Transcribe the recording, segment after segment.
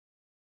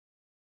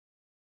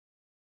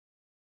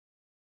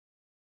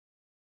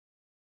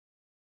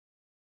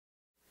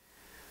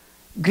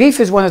Grief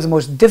is one of the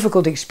most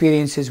difficult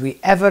experiences we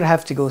ever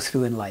have to go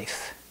through in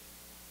life.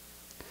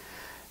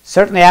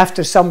 Certainly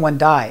after someone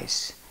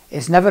dies,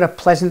 it's never a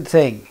pleasant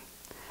thing,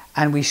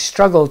 and we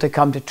struggle to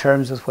come to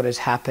terms with what has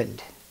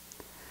happened.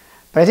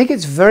 But I think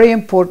it's very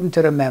important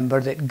to remember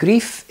that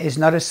grief is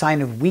not a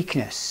sign of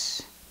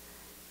weakness.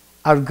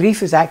 Our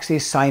grief is actually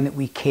a sign that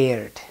we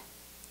cared.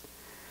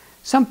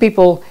 Some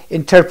people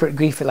interpret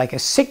grief like a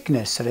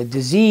sickness or a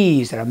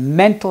disease or a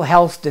mental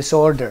health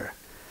disorder.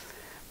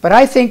 But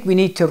I think we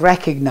need to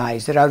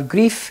recognize that our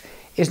grief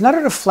is not a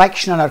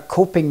reflection on our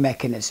coping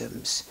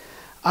mechanisms.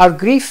 Our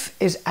grief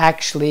is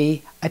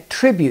actually a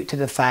tribute to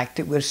the fact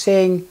that we're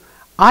saying,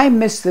 I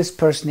miss this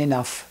person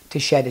enough to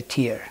shed a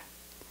tear.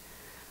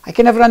 I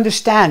can never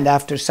understand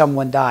after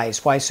someone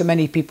dies why so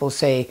many people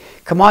say,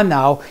 come on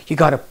now, you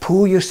got to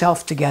pull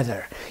yourself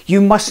together.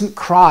 You mustn't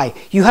cry.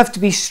 You have to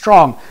be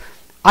strong.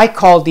 I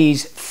call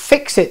these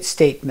fix-it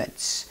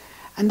statements.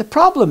 And the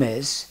problem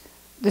is,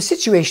 the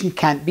situation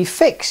can't be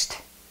fixed.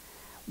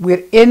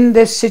 We're in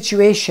this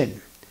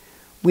situation.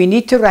 We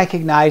need to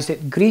recognize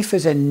that grief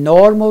is a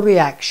normal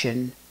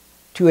reaction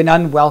to an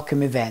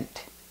unwelcome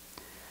event.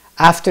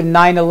 After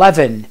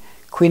 9/11,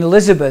 Queen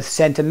Elizabeth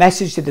sent a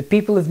message to the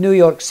people of New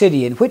York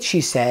City in which she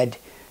said,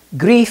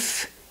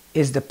 grief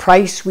is the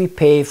price we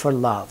pay for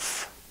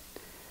love.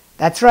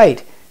 That's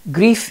right,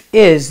 grief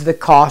is the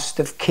cost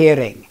of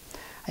caring.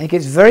 I think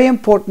it's very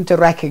important to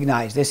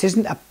recognize this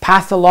isn't a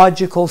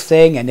pathological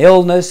thing, an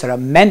illness or a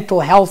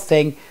mental health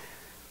thing.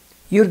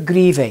 You're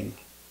grieving,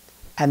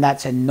 and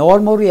that's a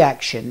normal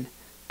reaction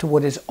to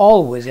what is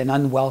always an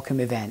unwelcome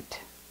event.